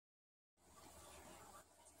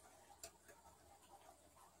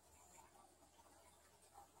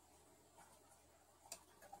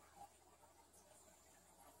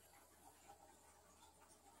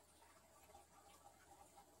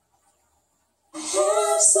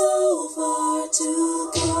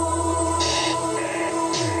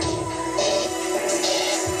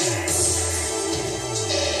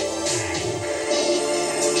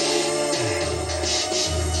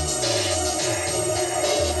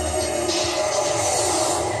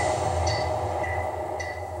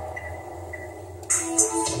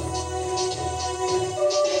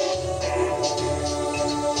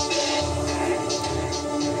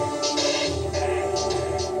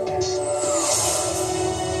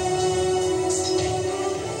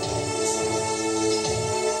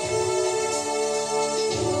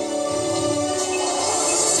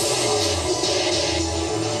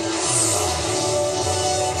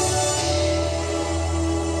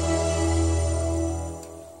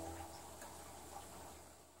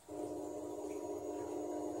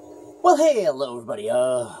Well, hey, hello everybody,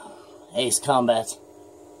 Ace Combat.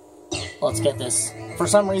 Let's get this. For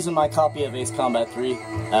some reason, my copy of Ace Combat 3,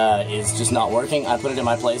 is just not working. I put it in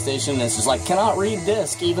my PlayStation, and it's just like, cannot read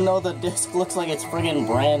disc, even though the disc looks like it's friggin'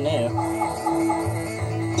 brand new.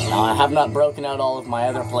 Now, I have not broken out all of my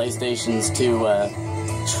other PlayStations to,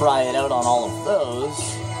 try it out on all of those.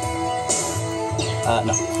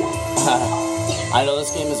 No. I know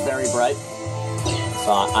this game is very bright.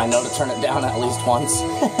 So I know to turn it down at least once.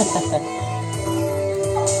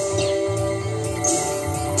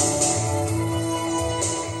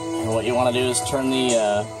 And what you want to do is turn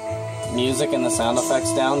the music and the sound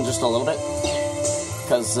effects down just a little bit.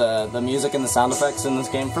 Because the music and the sound effects in this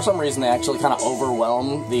game, for some reason, they actually kind of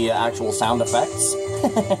overwhelm the actual sound effects.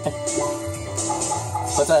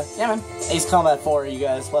 But yeah, man, Ace Combat 4, you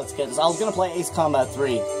guys, let's get this. I was going to play Ace Combat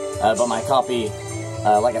 3, but my copy...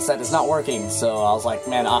 like I said, it's not working, so I was like,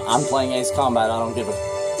 man, I'm playing Ace Combat, I don't give a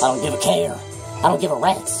care. I don't give a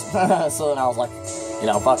rat's. So then I was like, you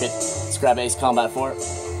know, fuck it. Let's grab Ace Combat 4.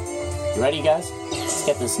 You ready, you guys? Let's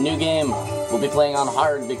get this new game. We'll be playing on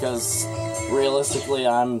hard because, realistically,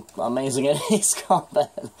 I'm amazing at Ace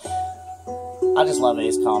Combat. I just love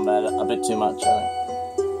Ace Combat a bit too much, I think.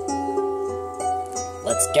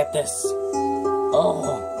 Let's get this.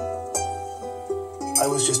 Oh. I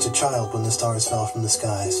was just a child when the stars fell from the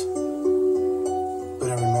skies, but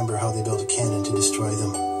I remember how they built a cannon to destroy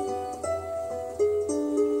them,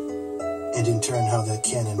 and in turn how that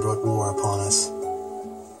cannon brought war upon us.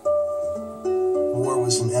 War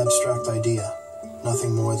was an abstract idea,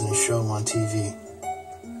 nothing more than a show on TV.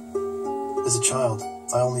 As a child,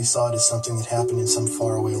 I only saw it as something that happened in some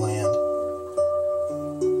faraway land,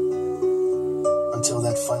 until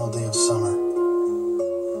that final day of summer.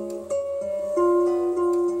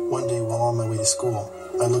 One day, while on my way to school,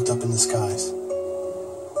 I looked up in the skies.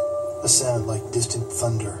 A sound like distant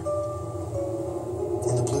thunder.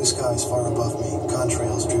 In the blue skies far above me,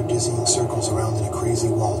 contrails drew dizzying circles around in a crazy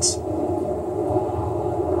waltz.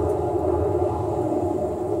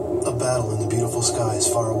 A battle in the beautiful skies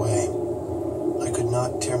far away. I could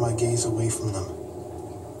not tear my gaze away from them.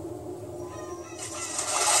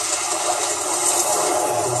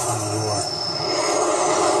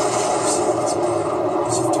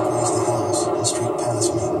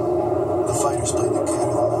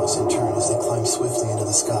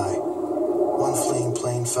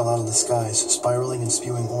 Fell out of the skies, spiraling and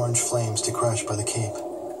spewing orange flames to crash by the cape.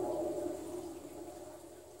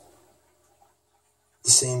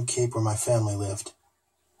 The same cape where my family lived.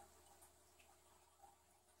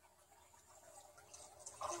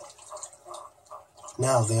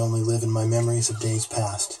 Now they only live in my memories of days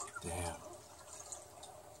past. Damn.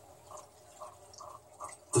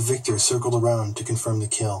 The victor circled around to confirm the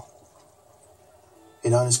kill.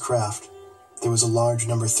 And on his craft, there was a large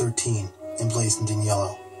number 13 emblazoned in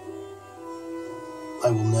yellow. I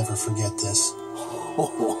will never forget this.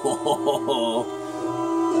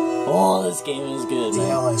 Oh, this game is good. The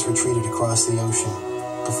Allies retreated across the ocean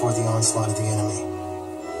before the onslaught of the enemy.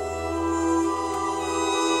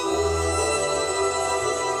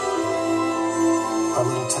 Our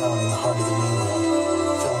little town in the heart of the mainland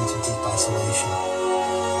fell into deep isolation.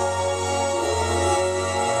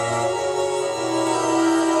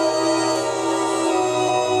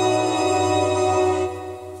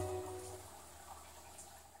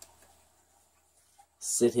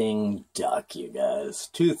 Sitting Duck, you guys.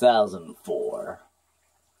 2004.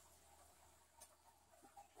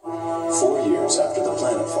 4 years after the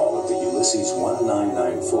planetfall of the Ulysses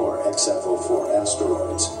 1994 XF-04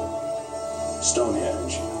 asteroids,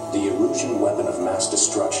 Stonehenge, the Erusian weapon of mass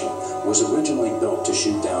destruction, was originally built to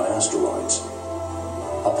shoot down asteroids.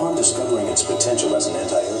 Upon discovering its potential as an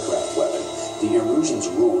anti-aircraft weapon, the Erusians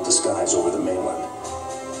ruled the skies over the mainland.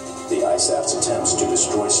 The ISAF's attempts to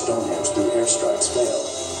destroy Stonehenge through airstrikes failed.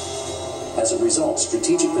 As a result,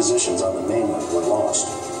 strategic positions on the mainland were lost.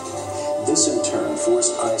 This in turn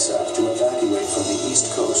forced ISAF to evacuate from the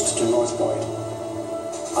east coast to North Point.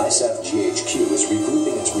 ISAF GHQ is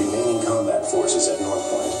regrouping its remaining combat forces at North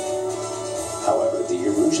Point. However, the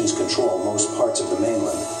Erusians control most parts of the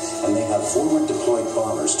mainland, and they have forward-deployed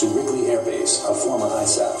bombers to Wrigley Air Base, a former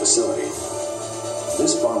ISAF facility.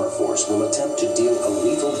 This bomber force will attempt to deal a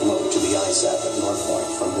lethal blow to the ISAF at North Point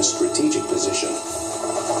from this strategic position.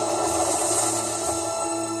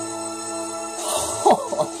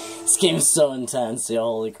 This game is so intense, yo,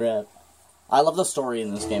 holy crap. I love the story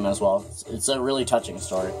in this game as well. It's a really touching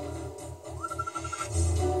story.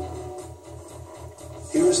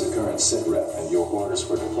 Here is the current SITREP and your orders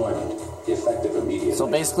for deployment. Effective immediately. So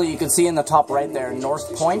basically you can see in the top right there,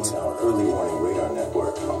 North Point. Our early warning radar network.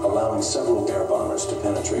 network, allowing several air bombers to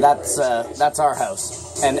penetrate. That's our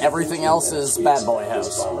house, and everything else is Bad Boy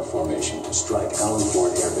House. Bomber formation to strike Allen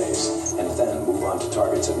Ford Air Base, and then move on to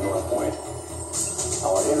targets at North Point.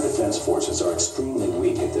 Our air defense forces are extremely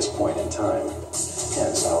weak at this point in time,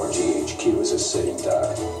 hence our GHQ is a sitting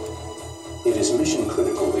duck. It is mission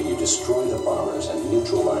critical that you destroy the bombers and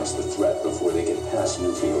neutralize the threat before they get past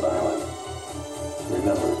Newfield Island.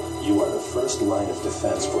 Remember, you are the first line of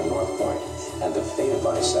defense for North Point, and the fate of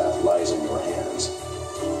ISAF lies in your hands.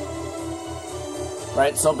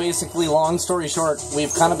 Right, so basically, long story short,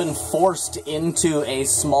 we've kind of been forced into a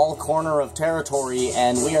small corner of territory,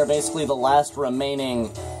 and we are basically the last remaining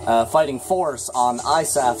fighting force on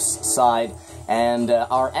ISAF's side, and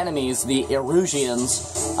our enemies, the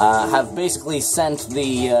Erusians, have basically sent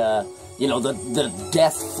the, the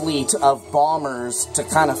death fleet of bombers to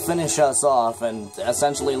kind of finish us off, and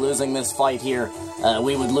essentially losing this fight here,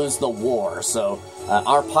 we would lose the war. So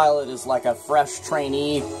our pilot is like a fresh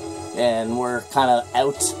trainee, and we're kind of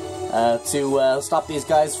out to stop these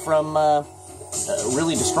guys from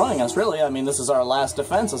really destroying us, really. I mean, this is our last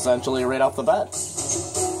defense, essentially, right off the bat.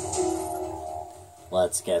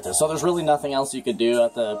 Let's get this. So there's really nothing else you could do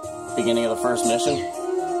at the beginning of the first mission.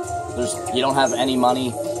 You don't have any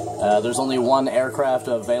money. There's only one aircraft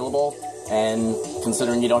available, and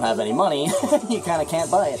considering you don't have any money, you kind of can't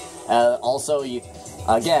buy it. Also,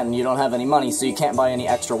 again, you don't have any money, so you can't buy any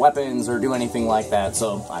extra weapons or do anything like that.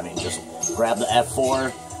 So, I mean, just grab the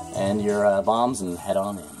F4 and your bombs and head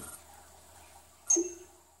on in.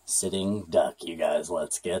 Sitting duck, you guys.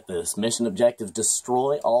 Let's get this. Mission objective,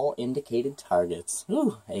 destroy all indicated targets.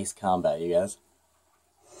 Whew, ace combat, you guys.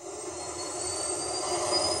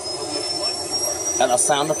 And the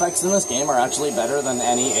sound effects in this game are actually better than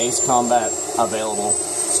any ace combat available.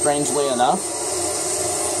 Strangely enough,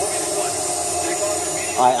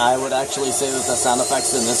 I would actually say that the sound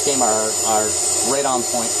effects in this game are right on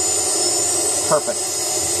point. Perfect.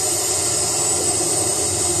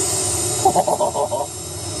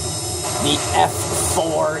 The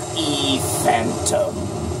F4E Phantom.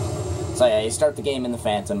 So yeah, you start the game in the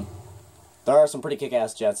Phantom. There are some pretty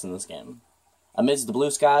kick-ass jets in this game. Amidst the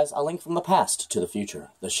blue skies, a link from the past to the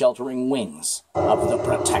future. The sheltering wings of the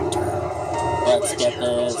Protector. Let's get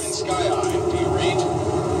this. Sky Eye, do you read?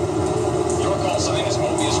 Your call sign is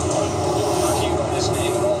Mobius 1. Marking by this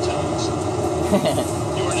name at all times.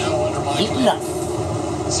 You are now under my command.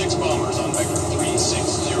 6 bombers on Vector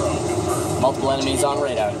 360 confirmed. Multiple enemies on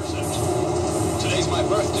radar. Today's my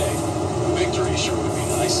birthday. Victory sure would be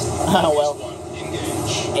nice. Well,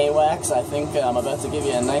 engage. AWACS, I think I'm about to give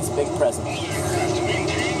you a nice big present. All aircraft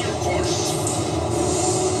maintain your course.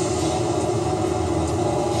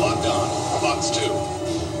 Locked on. Box 2.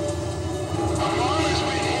 Alarm has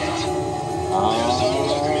been hit. There's no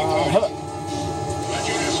welcoming party. Hello. Let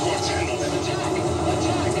your escorts handle them.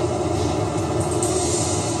 Attack!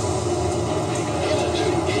 Level 2,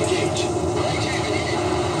 engage.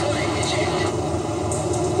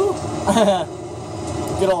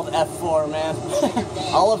 Good old F4, man.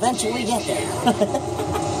 I'll eventually get there.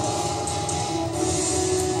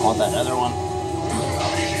 I want that other one.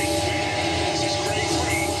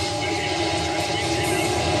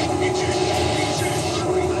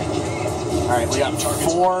 Alright, we got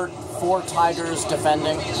four Tigers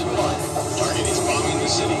defending. Target is bombing the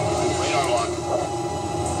city. Radar lock.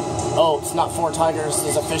 Oh, it's not 4 Tigers.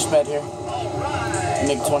 There's a fish bed here.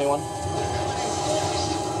 MiG-21.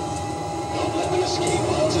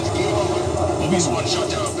 Mobius 1 shot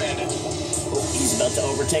down a bandit. Oh, he's about to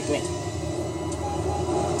overtake me.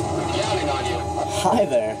 Counting on you. Hi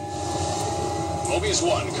there. Mobius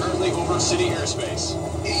 1 currently over city airspace.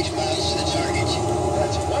 8 miles to the target.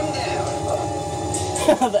 That's 1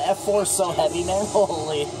 down. The F4 is so heavy, man.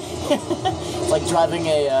 Holy. It's like driving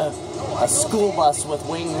a school bus with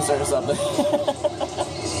wings or something.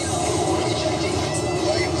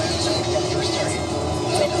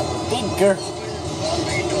 Big girl.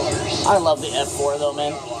 I love the F4 though,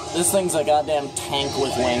 man. This thing's a goddamn tank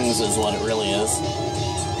with wings is what it really is.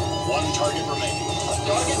 1 target remaining.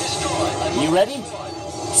 Target destroyed. You ready?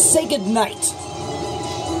 Say goodnight,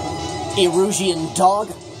 Erusian dog.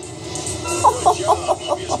 Good job,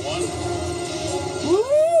 Mobius 1.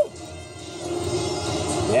 Woo!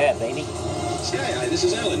 Yeah, baby. Sky Eye, this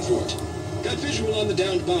is Allen Fort. Got visual on the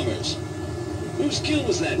downed bombers. Whose kill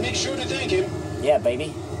was that? Make sure to thank him. Yeah,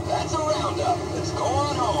 baby. That's a roundup. Let's go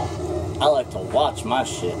on home. I like to watch my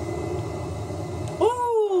shit.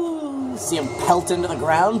 Ooh! See him pelt into the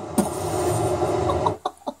ground?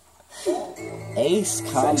 Ace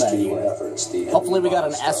combat. Hopefully we got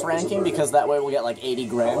an S ranking, because that way we'll get like 80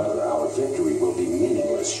 grand. However, our victory will be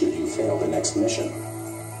meaningless should you fail the next mission.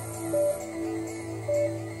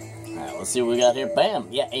 let's see what we got here. Bam!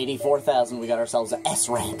 Yeah, 84,000. We got ourselves an S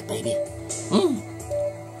rank, baby.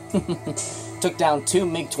 Took down 2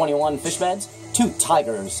 MiG-21 fish beds, 2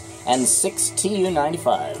 Tigers, and 6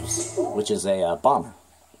 Tu-95s, which is a bomber.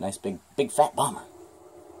 Nice big fat bomber.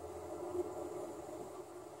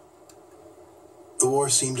 The war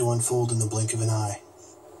seemed to unfold in the blink of an eye.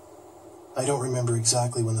 I don't remember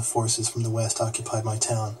exactly when the forces from the west occupied my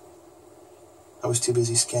town. I was too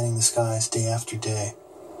busy scanning the skies day after day,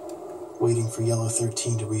 waiting for Yellow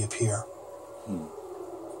 13 to reappear.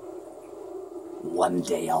 One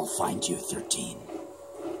day I'll find you, 13.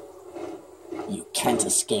 You can't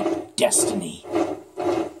escape destiny.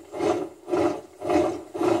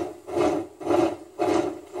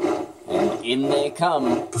 And in they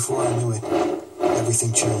come. Before I knew it,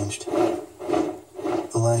 everything changed.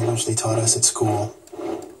 The language they taught us at school.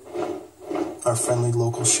 Our friendly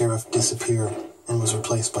local sheriff disappeared and was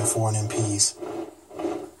replaced by foreign MPs.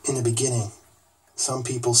 In the beginning, some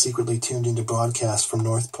people secretly tuned into broadcasts from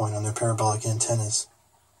North Point on their parabolic antennas.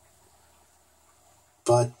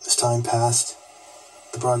 But as time passed,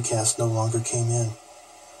 the broadcast no longer came in.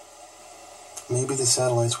 Maybe the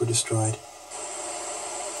satellites were destroyed.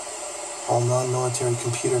 All non-military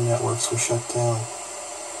computer networks were shut down.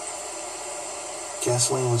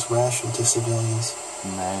 Gasoline was rationed to civilians.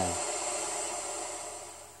 Man.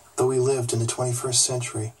 Though we lived in the 21st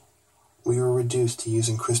century, we were reduced to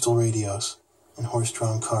using crystal radios and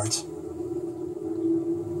horse-drawn carts.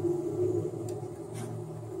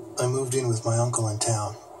 I moved in with my uncle in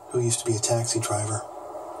town, who used to be a taxi driver.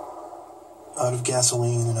 Out of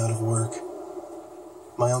gasoline and out of work,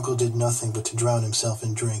 my uncle did nothing but to drown himself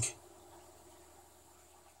in drink.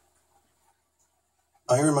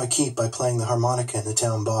 I earned my keep by playing the harmonica in the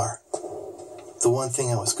town bar, the one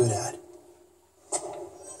thing I was good at.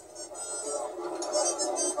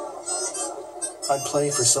 I'd play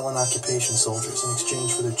for sullen occupation soldiers in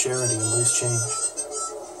exchange for their charity and loose change,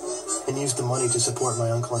 and used the money to support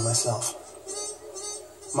my uncle and myself.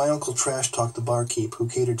 My uncle trash-talked the barkeep who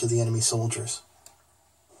catered to the enemy soldiers,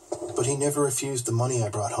 but he never refused the money I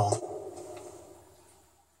brought home.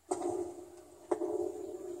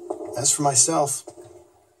 As for myself,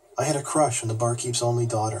 I had a crush on the barkeep's only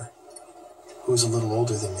daughter, who was a little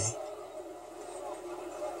older than me.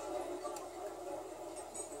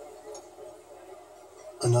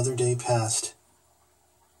 Another day passed,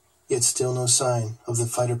 yet still no sign of the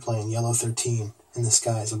fighter plane Yellow 13 in the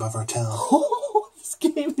skies above our town. This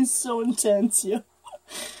game is so intense, yo.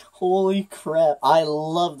 Holy crap. I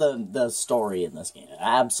love the story in this game.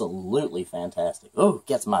 Absolutely fantastic. Ooh,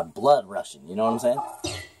 gets my blood rushing, you know what I'm saying?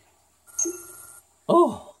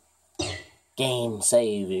 Oh. Game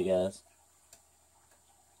save, you guys.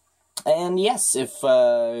 And yes, if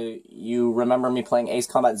you remember me playing Ace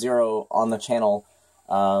Combat Zero on the channel,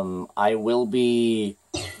 I will be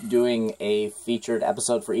doing a featured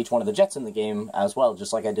episode for each one of the jets in the game as well,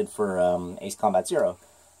 just like I did for Ace Combat Zero.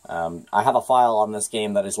 I have a file on this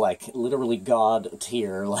game that is like literally god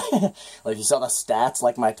tier. Like if you saw the stats,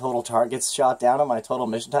 like my total targets shot down and my total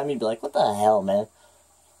mission time, you'd be like, what the hell, man?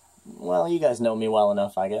 Well, you guys know me well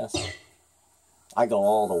enough, I guess. I go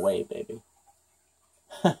all the way, baby.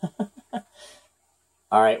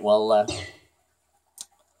 Alright, well,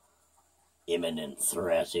 imminent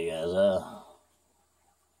threat, you guys,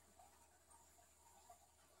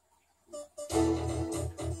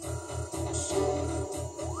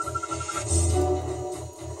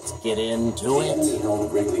 Let's get into it.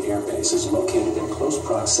 Enemy-held Wrigley Air Base is located in close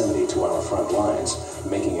proximity to our front lines,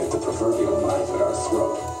 making it the proverbial knife at our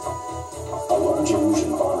throat. A large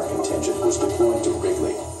Erusian bomber contingent was deployed to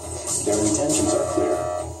Wrigley. Their intentions are clear.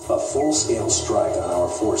 A full-scale strike on our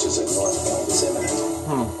forces at North Point is imminent.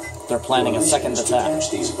 They're planning a second attack. To catch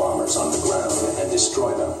these bombers on the ground and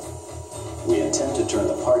destroy them. We intend to turn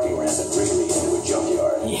the parking ramp at Wrigley into a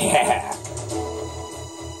junkyard. Yeah!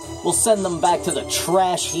 We'll send them back to the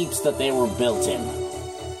trash heaps that they were built in.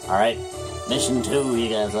 Alright, mission 2, you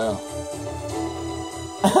guys,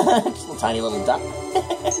 Just a tiny little duck.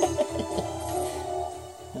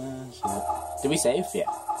 Did we save? Yeah.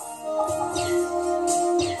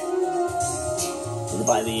 We could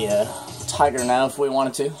buy the Tiger now if we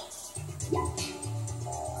wanted to.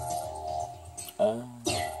 The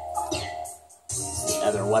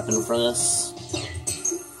other weapon for this.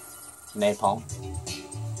 Napalm.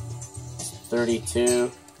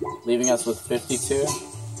 32, leaving us with 52.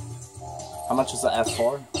 How much is the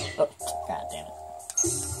F4? Oh, god damn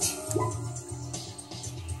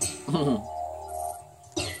it.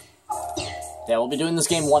 Yeah, we'll be doing this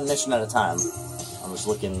game one mission at a time. I'm just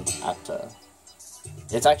looking at,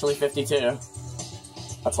 it's actually 52.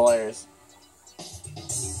 That's hilarious.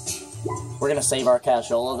 We're gonna save our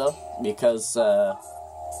cashola, though, because,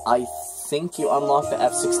 I think you unlock the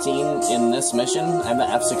F-16 in this mission, and the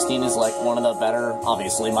F-16 is, like, one of the better,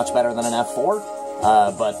 obviously much better than an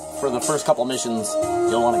F-4, but for the first couple missions,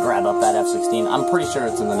 you'll want to grab up that F-16. I'm pretty sure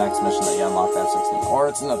it's in the next mission that you unlock the F-16, or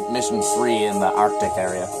it's in the mission 3 in the Arctic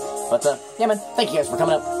area. But, yeah, man, thank you guys for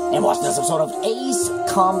coming up and watching this episode of Ace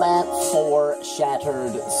Combat 4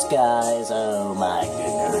 Shattered Skies. Oh, my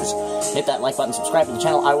goodness. Hit that like button, subscribe to the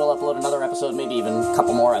channel. I will upload another episode, maybe even a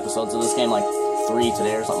couple more episodes of this game, like 3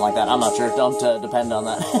 today or something like that. I'm not sure. Don't depend on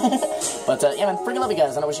that. But, yeah, man, freaking love you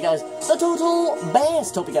guys, and I wish you guys the total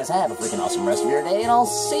best. Hope you guys have a freaking awesome rest of your day, and I'll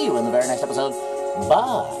see you in the very next episode.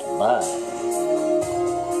 Bye. Bye.